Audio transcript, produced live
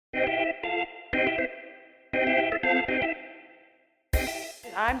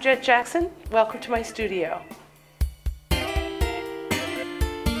I'm Jett Jackson. Welcome to my studio.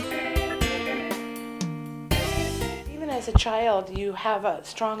 Even as a child, you have a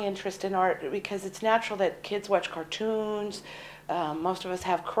strong interest in art because it's natural that kids watch cartoons. Most of us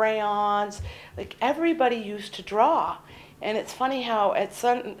have crayons. Like everybody used to draw. And it's funny how at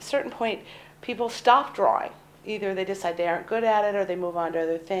some certain point people stop drawing. Either they decide they aren't good at it or they move on to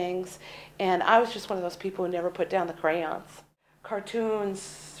other things. And I was just one of those people who never put down the crayons.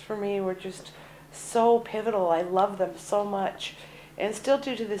 Cartoons for me were just so pivotal. I love them so much. And still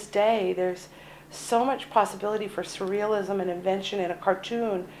do to this day, there's so much possibility for surrealism and invention in a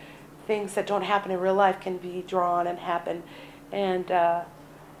cartoon. Things that don't happen in real life can be drawn and happen. And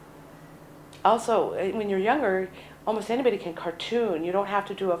also, when you're younger, almost anybody can cartoon. You don't have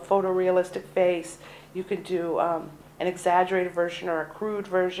to do a photorealistic face. You can do an exaggerated version or a crude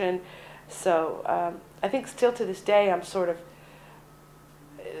version. So I think still to this day I'm sort of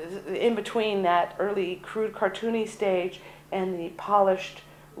in between that early crude cartoony stage and the polished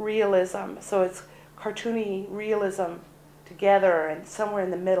realism. So it's cartoony realism together, and somewhere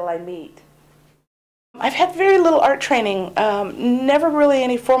in the middle I meet. I've had very little art training, never really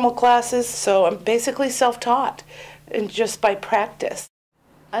any formal classes, so I'm basically self-taught and just by practice.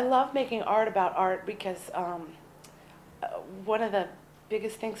 I love making art about art because one of the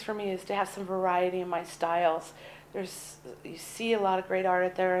biggest things for me is to have some variety in my styles. You see a lot of great art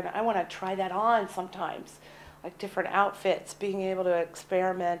out there, and I want to try that on sometimes, like different outfits, being able to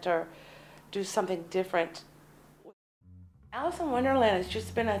experiment or do something different. Alice in Wonderland has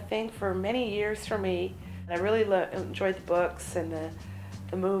just been a thing for many years for me. I really enjoyed the books and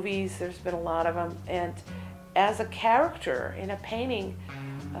the movies. There's been a lot of them. And as a character in a painting,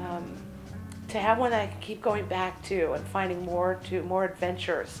 to have one that I can keep going back to and finding more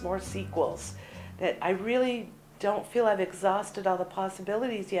adventures, more sequels, that I really don't feel I've exhausted all the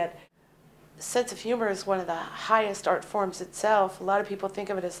possibilities yet. Sense of humor is one of the highest art forms itself. A lot of people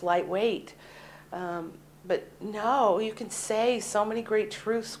think of it as lightweight. But no, you can say so many great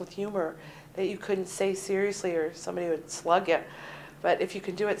truths with humor that you couldn't say seriously or somebody would slug you. But if you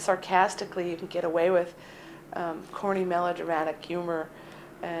can do it sarcastically, you can get away with corny melodramatic humor.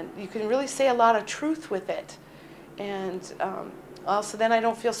 And you can really say a lot of truth with it. And also then I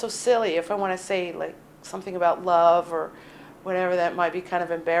don't feel so silly if I want to say like something about love or whatever that might be kind of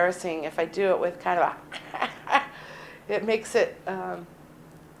embarrassing. If I do it with kind of a it makes it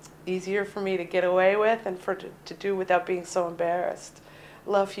easier for me to get away with and to do without being so embarrassed.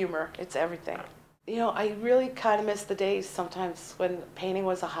 Love humor, it's everything. You know, I really kind of miss the days sometimes when painting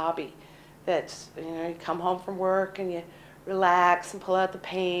was a hobby. That, you know, you come home from work and you relax and pull out the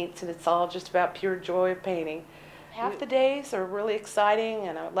paints and it's all just about pure joy of painting. Half the days are really exciting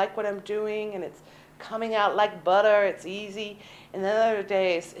and I like what I'm doing and it's coming out like butter, it's easy. And then other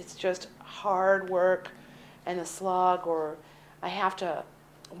days it's just hard work and a slog, or I have to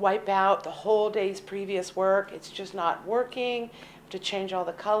wipe out the whole day's previous work. It's just not working. I have to change all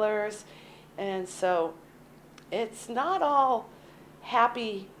the colors. And so it's not all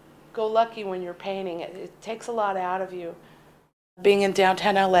happy-go-lucky when you're painting. It takes a lot out of you. Being in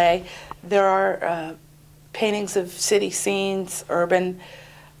downtown LA, there are paintings of city scenes, urban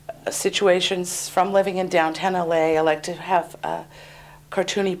situations from living in downtown LA. I like to have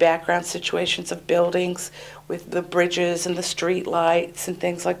cartoony background situations of buildings with the bridges and the street lights and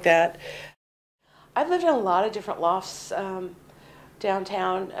things like that. I've lived in a lot of different lofts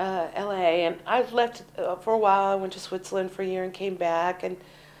downtown LA, and I've left for a while. I went to Switzerland for a year and came back, and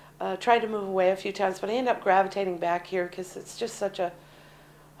tried to move away a few times, but I ended up gravitating back here because it's just such a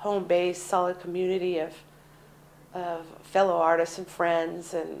home-based, solid community of fellow artists and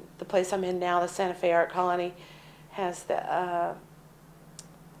friends. And the place I'm in now, the Santa Fe Art Colony, has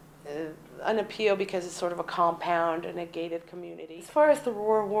an appeal because it's sort of a compound and a gated community. As far as the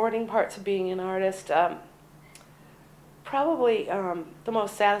rewarding parts of being an artist, probably the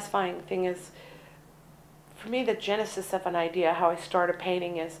most satisfying thing is, for me, the genesis of an idea, how I start a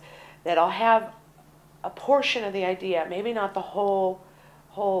painting, is that I'll have a portion of the idea, maybe not the whole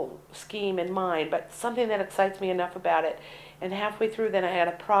scheme in mind, but something that excites me enough about it. And halfway through, then I had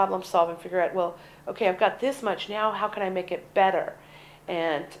a problem solve and figure out, well, okay, I've got this much now, how can I make it better?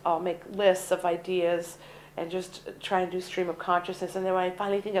 And I'll make lists of ideas and just try and do stream of consciousness. And then when I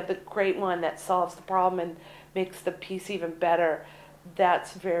finally think of the great one that solves the problem and makes the piece even better,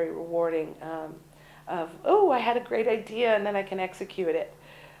 that's very rewarding. Oh, I had a great idea and then I can execute it.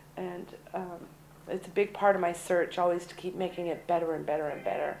 And it's a big part of my search, always to keep making it better and better and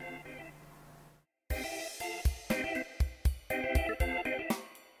better.